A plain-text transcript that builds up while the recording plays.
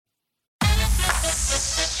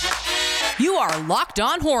You are Locked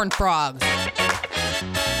On Horned Frogs,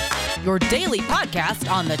 your daily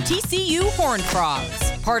podcast on the TCU Horned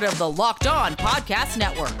Frogs, part of the Locked On Podcast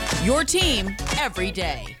Network, your team every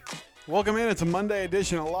day. Welcome in. It's a Monday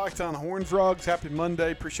edition of Locked On Horned Frogs. Happy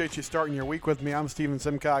Monday. Appreciate you starting your week with me. I'm Steven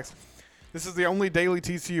Simcox. This is the only daily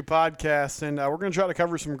TCU podcast, and we're going to try to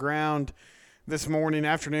cover some ground this morning,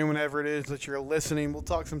 afternoon, whenever it is that you're listening. We'll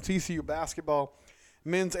talk some TCU basketball,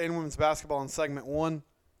 men's and women's basketball in segment 1.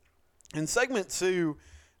 In segment 2,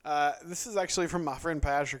 this is actually from my friend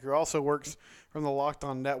Patrick, who also works from the Locked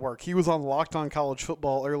On Network. He was on Locked On College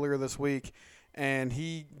Football earlier this week, and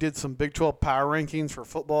he did some Big 12 power rankings for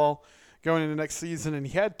football going into next season, and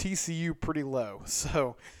he had TCU pretty low.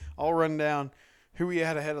 So I'll run down who he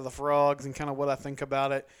had ahead of the Frogs and kind of what I think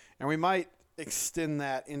about it. And we might extend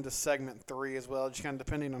that into segment 3 as well, just kind of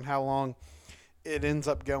depending on how long it ends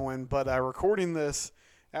up going. But recording this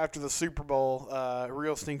after the Super Bowl,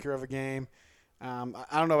 real stinker of a game. I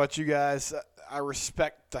don't know about you guys. I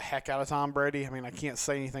respect the heck out of Tom Brady. I mean, I can't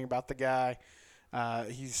say anything about the guy.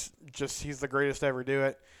 He's the greatest to ever do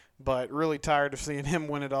it. But really tired of seeing him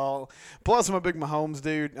win it all. Plus, I'm a big Mahomes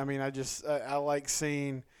dude. I mean, I like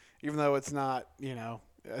seeing, even though it's not,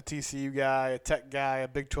 a TCU guy, a Tech guy, a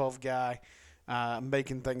Big 12 guy,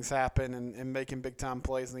 making things happen and making big-time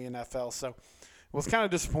plays in the NFL. So was kind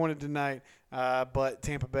of disappointed tonight, but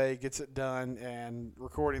Tampa Bay gets it done, and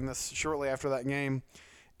recording this shortly after that game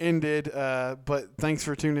ended. But thanks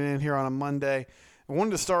for tuning in here on a Monday. I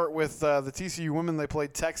wanted to start with the TCU women. They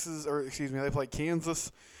played they played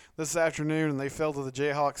Kansas this afternoon, and they fell to the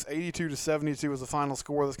Jayhawks. 82-72 was the final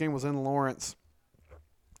score. This game was in Lawrence,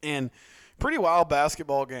 and pretty wild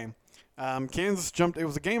basketball game. Kansas jumped. It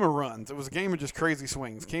was a game of runs. It was a game of just crazy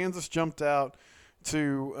swings. Kansas jumped out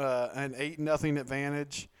to an 8-0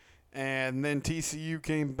 advantage, and then TCU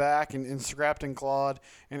came back and scrapped and clawed,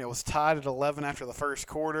 and it was tied at 11 after the first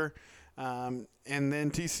quarter. And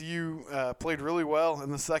then TCU played really well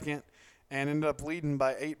in the second and ended up leading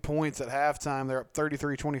by 8 points at halftime. They're up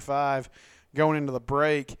 33-25 going into the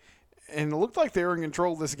break, and it looked like they were in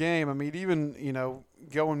control of this game. I mean, even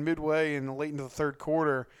going midway and late into the third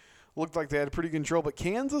quarter, looked like they had pretty control. But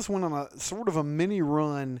Kansas went on a sort of a mini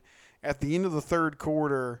run at the end of the third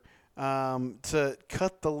quarter to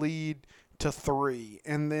cut the lead to 3.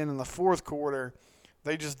 And then in the fourth quarter,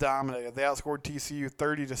 they just dominated. They outscored TCU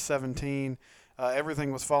 30-17.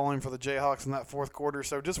 Everything was falling for the Jayhawks in that fourth quarter.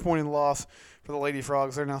 So disappointing loss for the Lady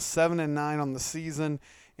Frogs. They're now 7-9 on the season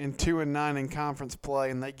and 2-9 in conference play,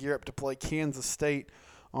 and they gear up to play Kansas State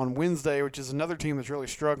on Wednesday, which is another team that's really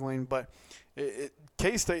struggling. But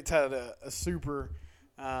K-State's had a super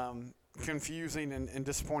confusing and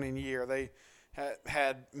disappointing year. They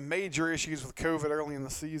had major issues with COVID early in the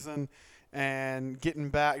season, and getting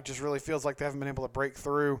back just really feels like they haven't been able to break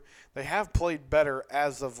through. They have played better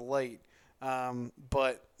as of late,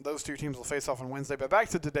 but those two teams will face off on Wednesday. But back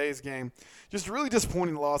to today's game, just a really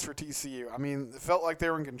disappointing loss for TCU. I mean, it felt like they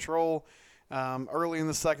were in control early in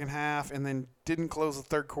the second half, and then didn't close the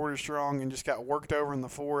third quarter strong and just got worked over in the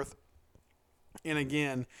fourth. And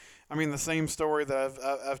again, I mean, the same story that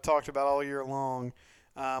I've talked about all year long.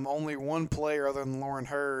 Only one player other than Lauren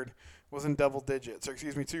Hurd was in double digits. Or,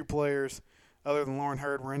 two players other than Lauren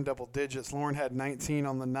Hurd were in double digits. Lauren had 19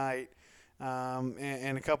 on the night,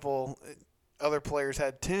 and a couple other players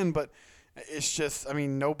had 10. But it's just, I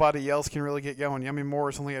mean, nobody else can really get going. Yummy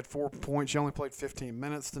Morris only had 4 points. She only played 15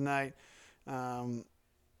 minutes tonight.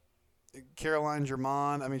 Caroline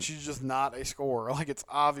Germain, I mean, she's just not a scorer. Like, it's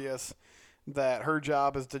obvious that her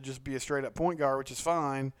job is to just be a straight-up point guard, which is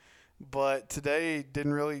fine, but today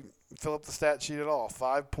didn't really fill up the stat sheet at all.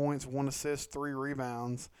 5 points, 1 assist, 3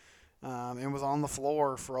 rebounds, and was on the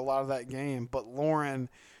floor for a lot of that game. But Lauren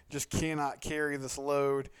just cannot carry this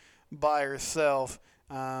load by herself.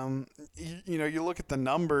 You look at the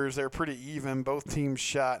numbers, they're pretty even. Both teams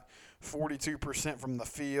shot 42% from the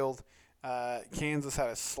field. Kansas had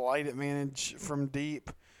a slight advantage from deep,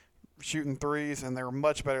 shooting threes, and they were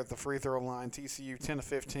much better at the free throw line. TCU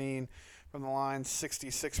 10-15 from the line,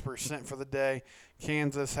 66% for the day.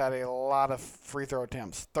 Kansas had a lot of free throw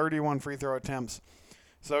attempts, 31 free throw attempts.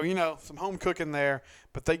 So, some home cooking there,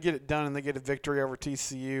 but they get it done and they get a victory over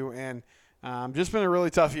TCU. And just been a really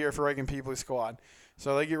tough year for Reagan Peebly's squad.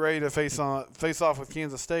 So they get ready to face off with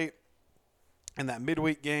Kansas State in that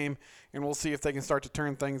midweek game, and we'll see if they can start to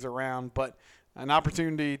turn things around. But an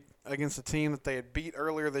opportunity against a team that they had beat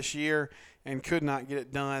earlier this year and could not get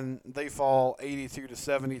it done. They fall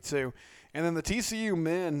 82-72. And then the TCU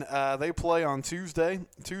men, they play on Tuesday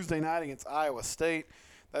night against Iowa State.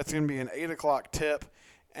 That's going to be an 8 o'clock tip.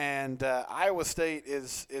 And Iowa State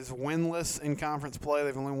is winless in conference play.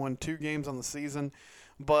 They've only won 2 games on the season.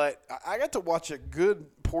 But I got to watch a good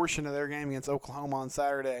portion of their game against Oklahoma on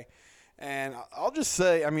Saturday. And I'll just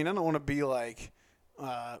say, I mean, I don't want to be like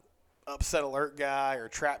upset alert guy or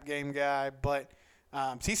trap game guy, but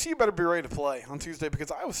TCU better be ready to play on Tuesday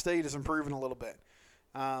because Iowa State is improving a little bit.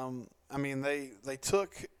 I mean, they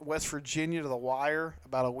took West Virginia to the wire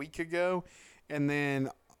about a week ago, and then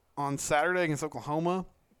on Saturday against Oklahoma,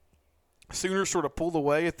 Sooners sort of pulled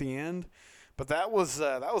away at the end. But that was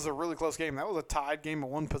a really close game. That was a tied game, a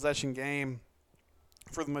one-possession game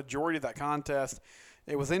for the majority of that contest.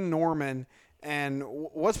 It was in Norman, and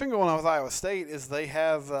what's been going on with Iowa State is they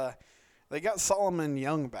got Solomon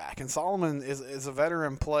Young back, and Solomon is a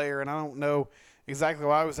veteran player, and I don't know exactly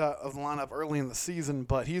why he was out of the lineup early in the season,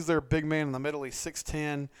 but he's their big man in the middle. He's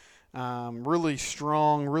 6'10", really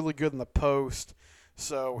strong, really good in the post.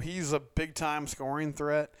 So he's a big-time scoring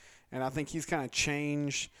threat, and I think he's kind of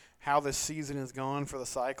changed how this season has gone for the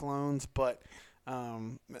Cyclones. But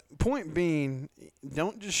point being,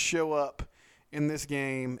 don't just show up in this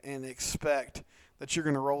game and expect that you're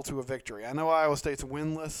going to roll to a victory. I know Iowa State's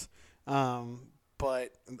winless,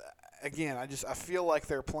 but again, I feel like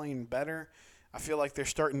they're playing better. I feel like they're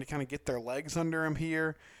starting to kind of get their legs under them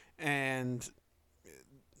here, and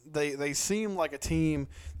they seem like a team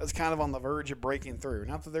that's kind of on the verge of breaking through.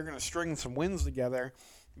 Not that they're going to string some wins together,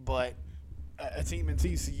 but a team in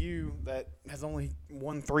TCU that has only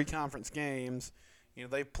won 3 conference games. You know,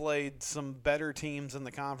 they've played some better teams in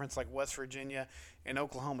the conference like West Virginia and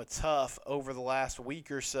Oklahoma tough over the last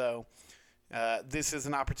week or so. This is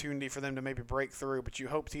an opportunity for them to maybe break through, but you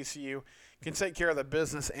hope TCU can take care of the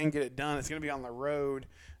business and get it done. It's going to be on the road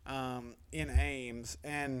in Ames.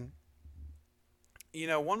 And, you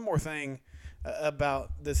know, one more thing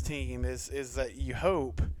about this team is that you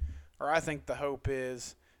hope, or I think the hope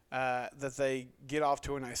is, that they get off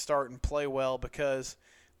to a nice start and play well because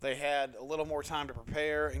they had a little more time to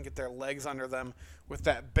prepare and get their legs under them with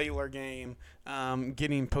that Baylor game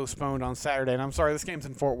getting postponed on Saturday. And I'm sorry, this game's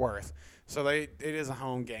in Fort Worth, so it is a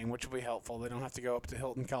home game, which will be helpful. They don't have to go up to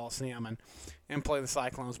Hilton Coliseum and play the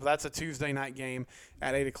Cyclones. But that's a Tuesday night game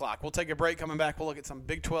at 8 o'clock. We'll take a break. Coming back, we'll look at some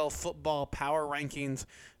Big 12 football power rankings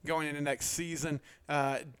going into next season.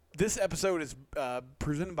 This episode is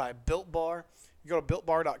presented by Built Bar. You go to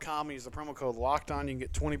BuiltBar.com and use the promo code LOCKEDON. You can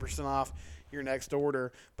get 20% off your next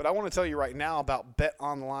order. But I want to tell you right now about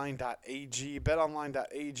BetOnline.ag.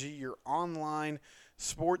 BetOnline.ag, your online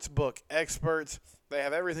sportsbook experts. They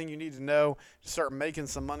have everything you need to know to start making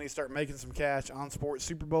some money, start making some cash on sports.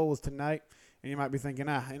 Super Bowl is tonight, and you might be thinking,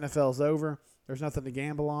 NFL's over. There's nothing to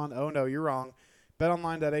gamble on. Oh, no, you're wrong.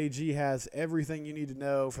 BetOnline.ag has everything you need to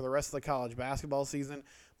know for the rest of the college basketball season.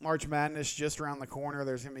 March Madness just around the corner.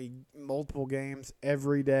 There's going to be multiple games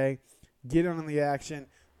every day. Get on the action.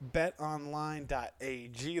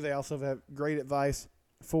 BetOnline.ag. They also have great advice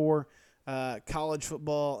for college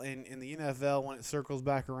football and in the NFL when it circles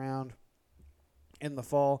back around in the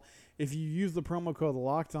fall. If you use the promo code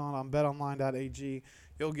LOCKEDON on BetOnline.ag,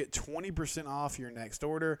 you'll get 20% off your next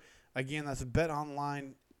order. Again, that's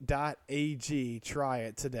BetOnline.ag. Try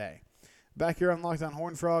it today. Back here on Locked On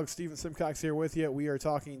Horned Frogs, Steven Simcox here with you. We are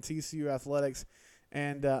talking TCU athletics.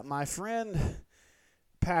 And my friend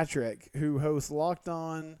Patrick, who hosts Locked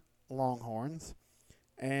On Longhorns,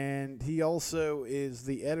 and he also is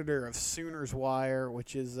the editor of Sooners Wire,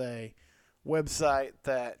 which is a website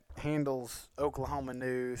that handles Oklahoma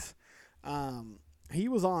news. He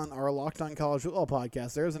was on our Locked On College Football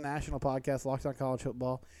podcast. There's a national podcast, Locked On College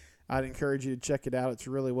Football. I'd encourage you to check it out. It's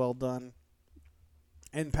really well done.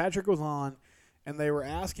 And Patrick was on, and they were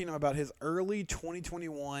asking him about his early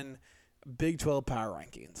 2021 Big 12 power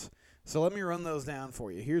rankings. So let me run those down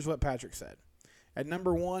for you. Here's what Patrick said. At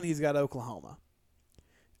number 1, he's got Oklahoma.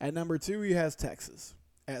 At number 2, he has Texas.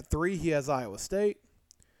 At 3, he has Iowa State.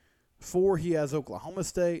 4, he has Oklahoma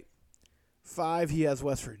State. 5, he has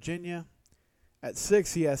West Virginia. At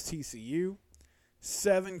 6, he has TCU.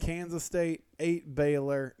 7, Kansas State. 8,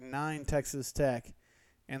 Baylor. 9, Texas Tech.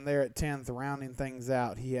 And there at 10th, rounding things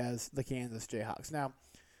out, he has the Kansas Jayhawks. Now,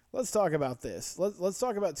 let's talk about this. Let's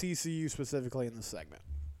talk about TCU specifically in this segment.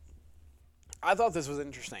 I thought this was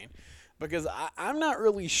interesting because I'm not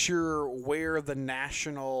really sure where the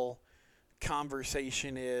national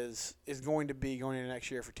conversation is going to be going into next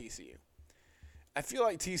year for TCU. I feel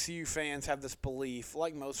like TCU fans have this belief,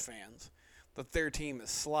 like most fans, that their team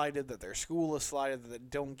is slighted, that their school is slighted, that they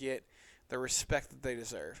don't get the respect that they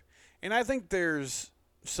deserve. And I think there's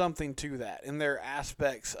something to that. And there are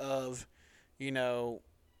aspects of,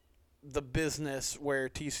 the business where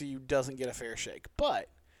TCU doesn't get a fair shake. But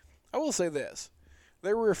I will say this.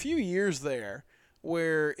 there were a few years there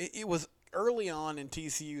where it was early on in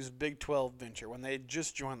TCU's Big 12 venture when they had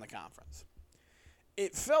just joined the conference.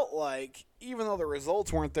 It felt like, even though the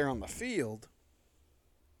results weren't there on the field,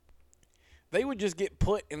 they would just get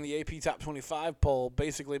put in the AP Top 25 poll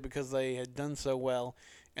basically because they had done so well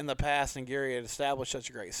in the past and Gary had established such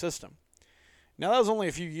a great system. Now, that was only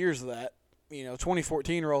a few years of that.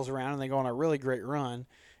 2014 rolls around and they go on a really great run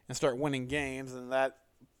and start winning games, and that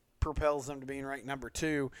propels them to being ranked number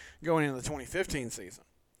 2 going into the 2015 season.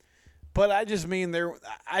 But I just mean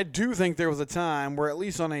I do think there was a time where, at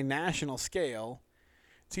least on a national scale,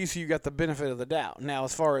 TCU got the benefit of the doubt. Now,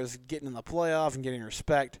 as far as getting in the playoff and getting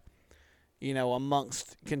respect,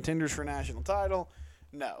 amongst contenders for national title,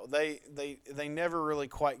 no, they never really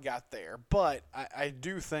quite got there. But I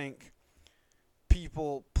do think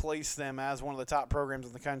people place them as one of the top programs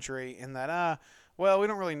in the country in that, we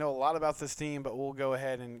don't really know a lot about this team, but we'll go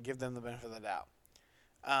ahead and give them the benefit of the doubt.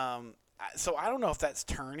 So I don't know if that's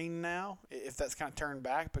turning now, if that's kind of turned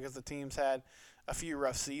back because the team's had a few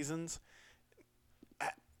rough seasons.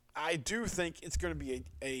 I do think it's going to be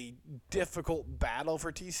a difficult battle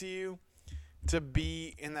for TCU to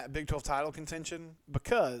be in that Big 12 title contention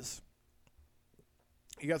because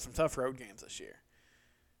you got some tough road games this year.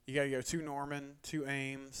 You got to go to Norman, to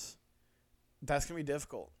Ames. That's going to be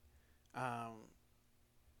difficult.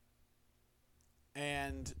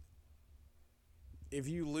 And if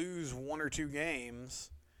you lose one or two conference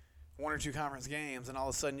games, and all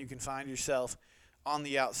of a sudden you can find yourself on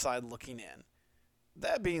the outside looking in.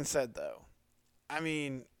 That being said, though,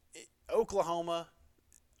 Oklahoma,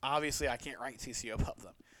 obviously I can't rank TCU above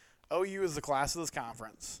them. OU is the class of this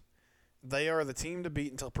conference. They are the team to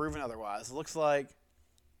beat until proven otherwise. Looked like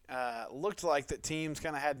that teams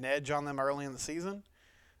kind of had an edge on them early in the season,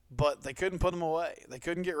 but they couldn't put them away. They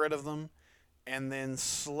couldn't get rid of them, and then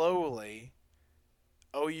slowly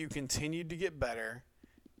OU continued to get better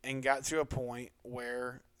and got to a point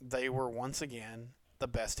where they were once again the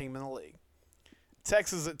best team in the league.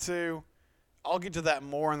 Texas at 2. I'll get to that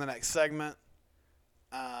more in the next segment.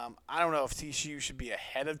 I don't know if TCU should be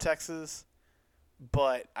ahead of Texas,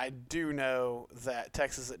 but I do know that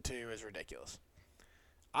Texas at 2 is ridiculous.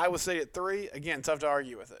 Iowa State at 3. Again, tough to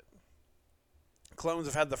argue with it. Clones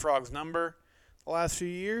have had the Frogs' number the last few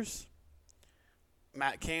years.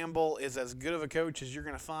 Matt Campbell is as good of a coach as you're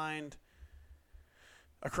going to find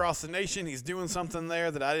across the nation. He's doing something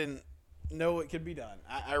there that I didn't know it could be done.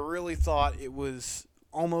 I really thought it was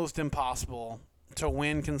almost impossible to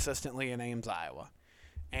win consistently in Ames, Iowa.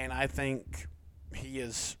 And I think he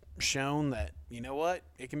has shown that,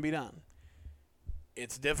 it can be done.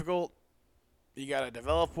 It's difficult. You got to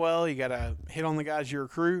develop well. You got to hit on the guys you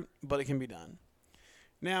recruit, but it can be done.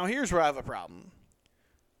 Now, here's where I have a problem.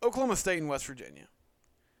 Oklahoma State and West Virginia.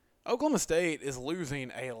 Oklahoma State is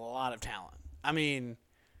losing a lot of talent.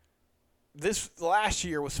 This last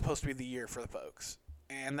year was supposed to be the year for the Pokes,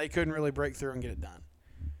 and they couldn't really break through and get it done.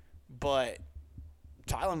 But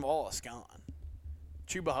Tylan Wallace gone.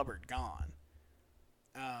 Chuba Hubbard gone.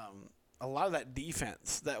 A lot of that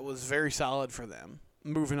defense that was very solid for them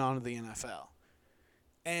moving on to the NFL.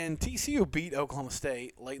 And TCU beat Oklahoma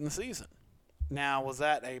State late in the season. Now, was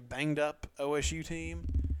that a banged-up OSU team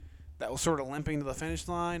that was sort of limping to the finish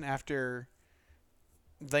line after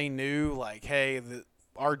they knew, hey,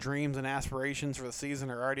 our dreams and aspirations for the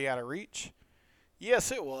season are already out of reach?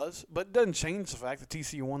 Yes, it was, but it doesn't change the fact that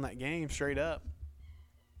TCU won that game straight up.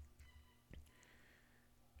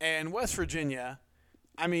 And West Virginia,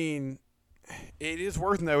 it is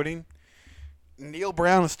worth noting, Neil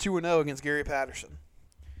Brown is 2-0 against Gary Patterson.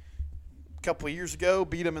 A couple of years ago,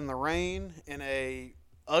 beat him in the rain in a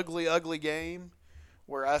ugly game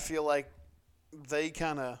where I feel like they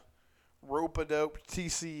kind of rope-a-doped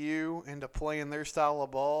TCU into playing their style of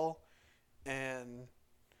ball and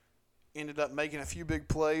ended up making a few big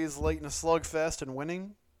plays late in a slugfest and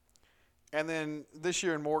winning. And then this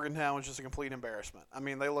year in Morgantown was just a complete embarrassment.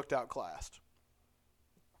 They looked outclassed.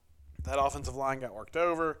 That offensive line got worked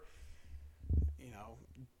over.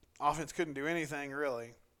 Offense couldn't do anything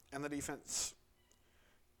really. And the defense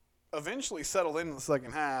eventually settled in the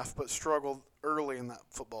second half, but struggled early in that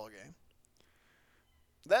football game.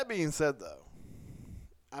 That being said, though,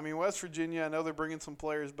 West Virginia, I know they're bringing some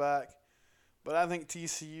players back, but I think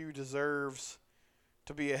TCU deserves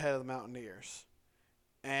to be ahead of the Mountaineers.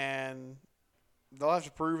 And they'll have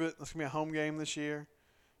to prove it. It's going to be a home game this year.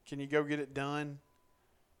 Can you go get it done?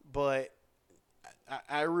 But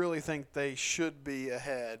I really think they should be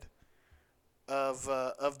ahead of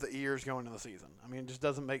the Ears going into the season. It just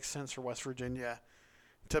doesn't make sense for West Virginia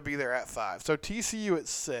to be there at 5. So TCU at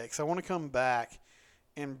 6. I want to come back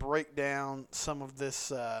and break down some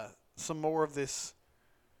more of these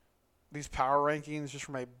power rankings just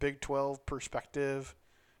from a Big 12 perspective,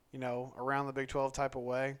 around the Big 12 type of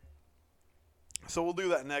way. So we'll do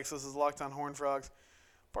that next. This is Locked On Horned Frogs,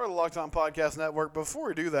 part of the Locked On Podcast Network. Before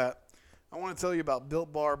we do that, I want to tell you about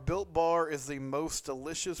Built Bar. Built Bar is the most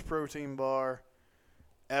delicious protein bar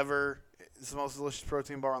ever. It's the most delicious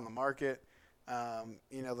protein bar on the market.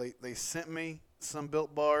 They sent me some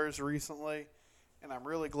Built Bars recently, and I'm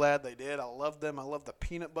really glad they did. I love them. I love the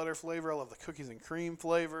peanut butter flavor. I love the cookies and cream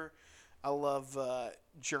flavor. I love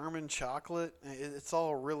German chocolate. It's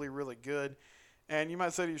all really, really good. And you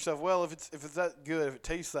might say to yourself, well, if it's that good, if it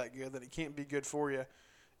tastes that good, then it can't be good for you.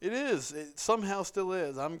 It is. It somehow still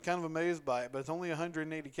is. I'm kind of amazed by it, but it's only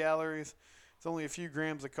 180 calories. It's only a few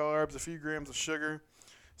grams of carbs, a few grams of sugar.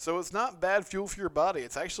 So it's not bad fuel for your body.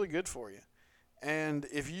 It's actually good for you. And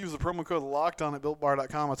if you use the promo code LOCKEDON at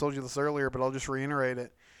BuiltBar.com, I told you this earlier, but I'll just reiterate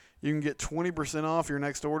it. You can get 20% off your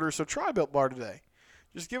next order. So try Built Bar today.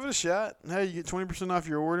 Just give it a shot. Hey, you get 20% off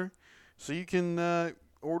your order. So you can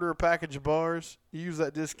order a package of bars, use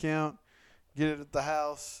that discount, get it at the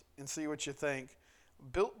house, and see what you think.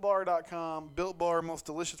 BuiltBar.com. Built Bar, most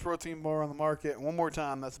delicious protein bar on the market. One more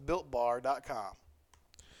time, that's BuiltBar.com.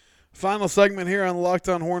 Final segment here on Locked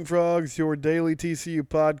On Horned Frogs, your daily TCU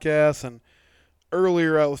podcast. And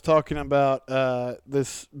earlier I was talking about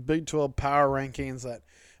this Big 12 power rankings that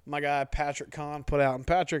my guy Patrick Kahn put out. And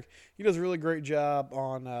Patrick, he does a really great job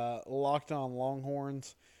on Locked On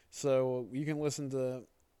Longhorns. So you can listen to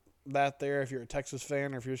that there if you're a Texas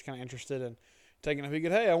fan or if you're just kind of interested in taking a peek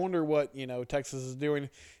at, hey, I wonder what, Texas is doing.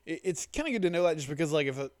 It's kind of good to know that just because,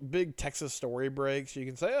 if a big Texas story breaks, you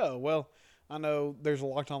can say, oh, well, I know there's a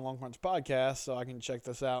Locked On Longhorns podcast, so I can check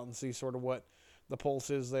this out and see sort of what the pulse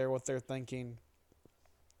is there, what they're thinking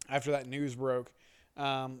after that news broke.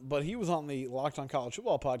 But he was on the Locked On College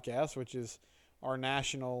Football podcast, which is our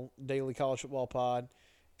national daily college football pod,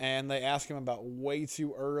 and they asked him about way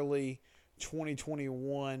too early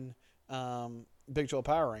 2021 Big 12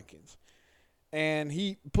 power rankings. And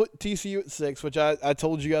he put TCU at 6, which I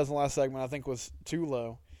told you guys in the last segment I think was too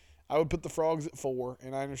low. I would put the Frogs at 4,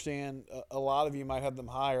 and I understand a lot of you might have them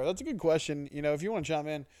higher. That's a good question. If you want to chime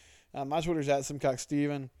in, my Twitter's at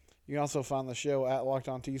SimcockSteven. You can also find the show at Locked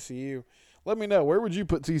On TCU. Let me know, where would you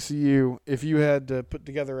put TCU if you had to put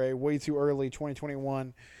together a way too early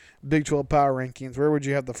 2021 Big 12 power rankings? Where would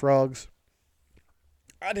you have the Frogs?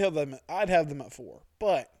 I'd have them at 4.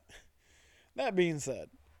 But that being said,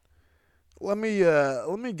 let me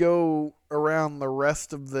go around the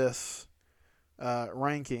rest of this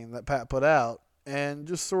ranking that Pat put out and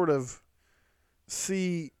just sort of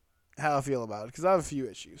see how I feel about it, because I have a few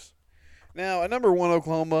issues. Now, at number 1,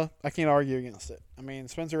 Oklahoma, I can't argue against it. I mean,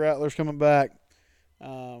 Spencer Rattler's coming back.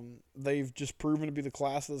 They've just proven to be the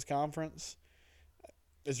class of this conference.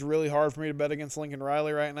 It's really hard for me to bet against Lincoln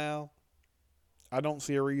Riley right now. I don't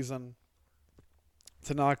see a reason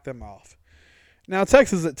to knock them off. Now,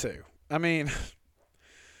 Texas at 2. I mean,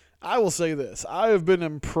 I will say this. I have been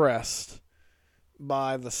impressed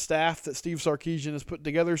by the staff that Steve Sarkisian has put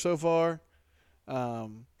together so far.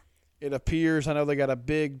 It appears, I know they got a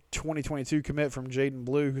big 2022 commit from Jaden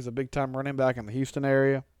Blue, who's a big-time running back in the Houston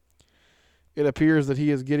area. It appears that he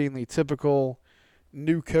is getting the typical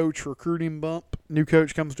new coach recruiting bump. New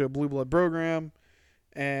coach comes to a blue blood program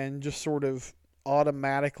and just sort of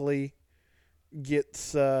automatically gets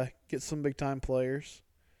some big-time players.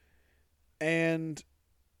 And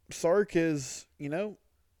Sark has,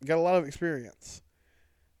 got a lot of experience.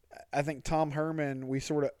 I think Tom Herman, we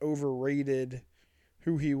sort of overrated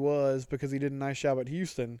who he was because he did a nice job at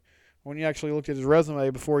Houston. When you actually looked at his resume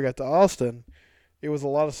before he got to Austin, it was a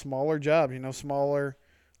lot of smaller jobs, smaller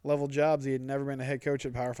level jobs. He had never been a head coach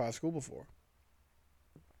at Power 5 school before.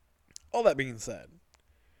 All that being said,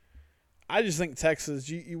 I just think Texas,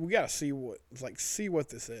 we got to see what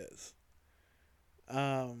this is.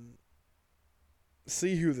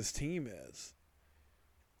 See who this team is.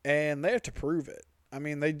 And they have to prove it. I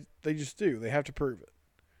mean, they just do. They have to prove it.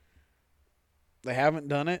 They haven't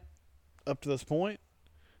done it up to this point.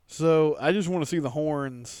 So I just want to see the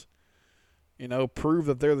Horns, prove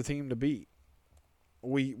that they're the team to beat.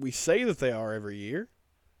 We say that they are every year,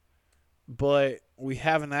 but we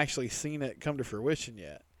haven't actually seen it come to fruition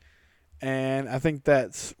yet. And I think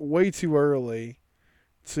that's way too early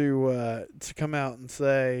to come out and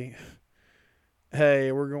say,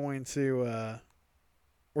 hey, we're going to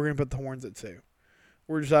put the Horns at 2.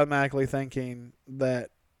 We're just automatically thinking that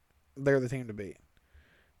they're the team to beat.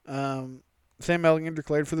 Sam Ehlinger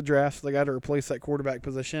declared for the draft, so they got to replace that quarterback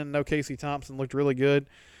position. No Casey Thompson, looked really good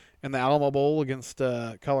in the Alamo Bowl against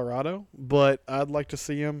Colorado. But I'd like to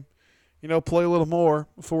see them, play a little more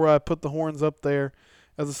before I put the Horns up there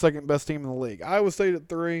as the second best team in the league. Iowa State at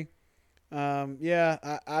 3.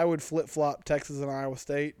 I would flip-flop Texas and Iowa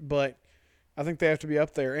State, but I think they have to be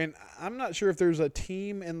up there. And I'm not sure if there's a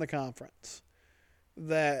team in the conference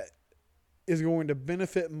that is going to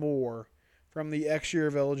benefit more from the extra year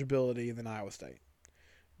of eligibility than Iowa State.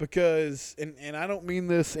 Because, and I don't mean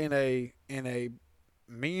this in a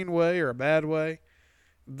mean way or a bad way,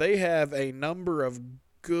 they have a number of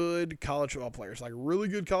good college football players, like really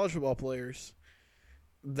good college football players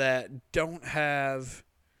that don't have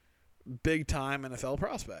big-time NFL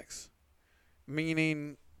prospects.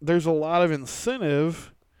 Meaning there's a lot of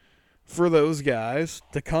incentive for those guys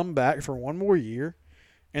to come back for one more year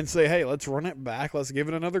and say, hey, let's run it back. Let's give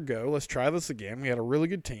it another go. Let's try this again. We had a really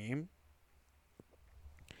good team.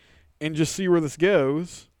 And just see where this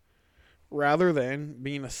goes rather than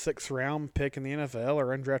being a 6th-round pick in the NFL or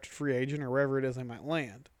undrafted free agent or wherever it is they might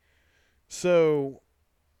land. So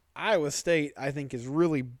Iowa State, I think, is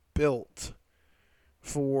really built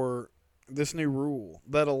for this new rule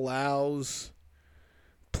that allows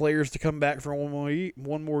players to come back for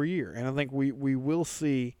one more year. And I think we will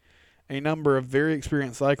see a number of very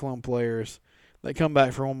experienced Cyclone players that come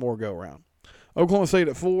back for one more go-round. Oklahoma State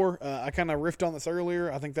at 4. I kind of riffed on this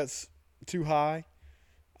earlier. I think that's too high.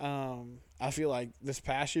 I feel like this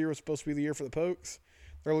past year was supposed to be the year for the Pokes.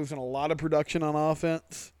 They're losing a lot of production on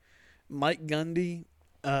offense. Mike Gundy,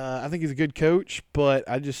 I think he's a good coach, but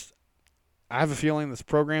I have a feeling this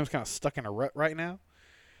program's kind of stuck in a rut right now.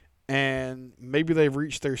 And maybe they've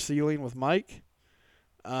reached their ceiling with Mike.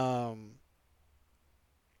 I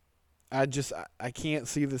can't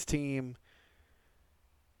see this team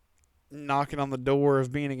knocking on the door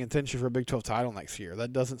of being in contention for a Big 12 title next year.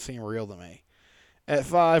 That doesn't seem real to me. At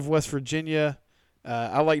 5, West Virginia.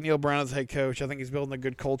 I like Neil Brown as head coach. I think he's building a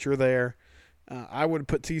good culture there. I would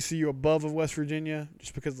put TCU above of West Virginia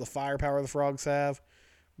just because of the firepower the Frogs have.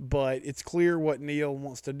 But it's clear what Neil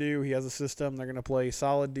wants to do. He has a system. They're going to play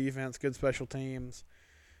solid defense, good special teams,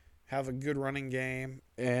 have a good running game,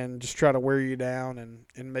 and just try to wear you down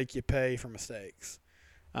and make you pay for mistakes.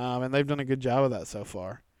 And they've done a good job of that so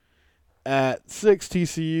far. At 6,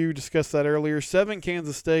 TCU, discussed that earlier. 7,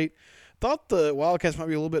 Kansas State. Thought the Wildcats might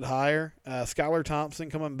be a little bit higher. Skylar Thompson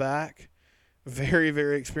coming back. Very,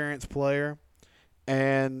 very experienced player.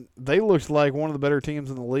 And they looked like one of the better teams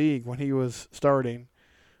in the league when he was starting.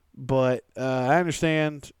 But I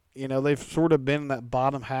understand, they've sort of been in that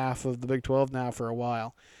bottom half of the Big 12 now for a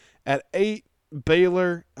while. At 8,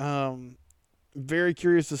 Baylor. Very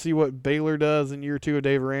curious to see what Baylor does in year 2 of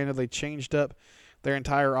Dave Aranda. They changed up their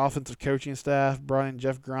entire offensive coaching staff, brought in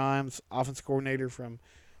Jeff Grimes, offensive coordinator from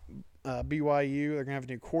BYU. They're going to have a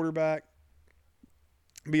new quarterback.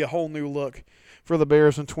 Be a whole new look for the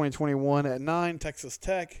Bears in 2021. At 9, Texas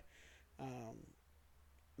Tech.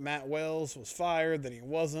 Matt Wells was fired, then he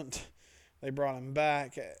wasn't. They brought him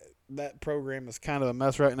back. That program is kind of a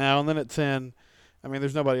mess right now. And then at 10,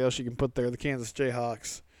 there's nobody else you can put there. The Kansas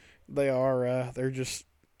Jayhawks. They're just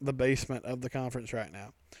the basement of the conference right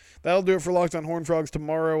now. That'll do it for Locked on Horned Frogs.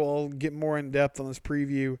 Tomorrow I'll get more in depth on this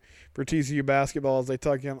preview for TCU basketball as they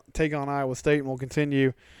take on Iowa State, and we'll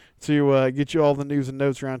continue to get you all the news and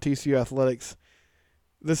notes around TCU athletics.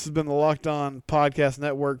 This has been the Locked On Podcast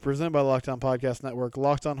Network, presented by the Locked On Podcast Network,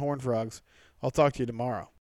 Locked on Horned Frogs. I'll talk to you tomorrow.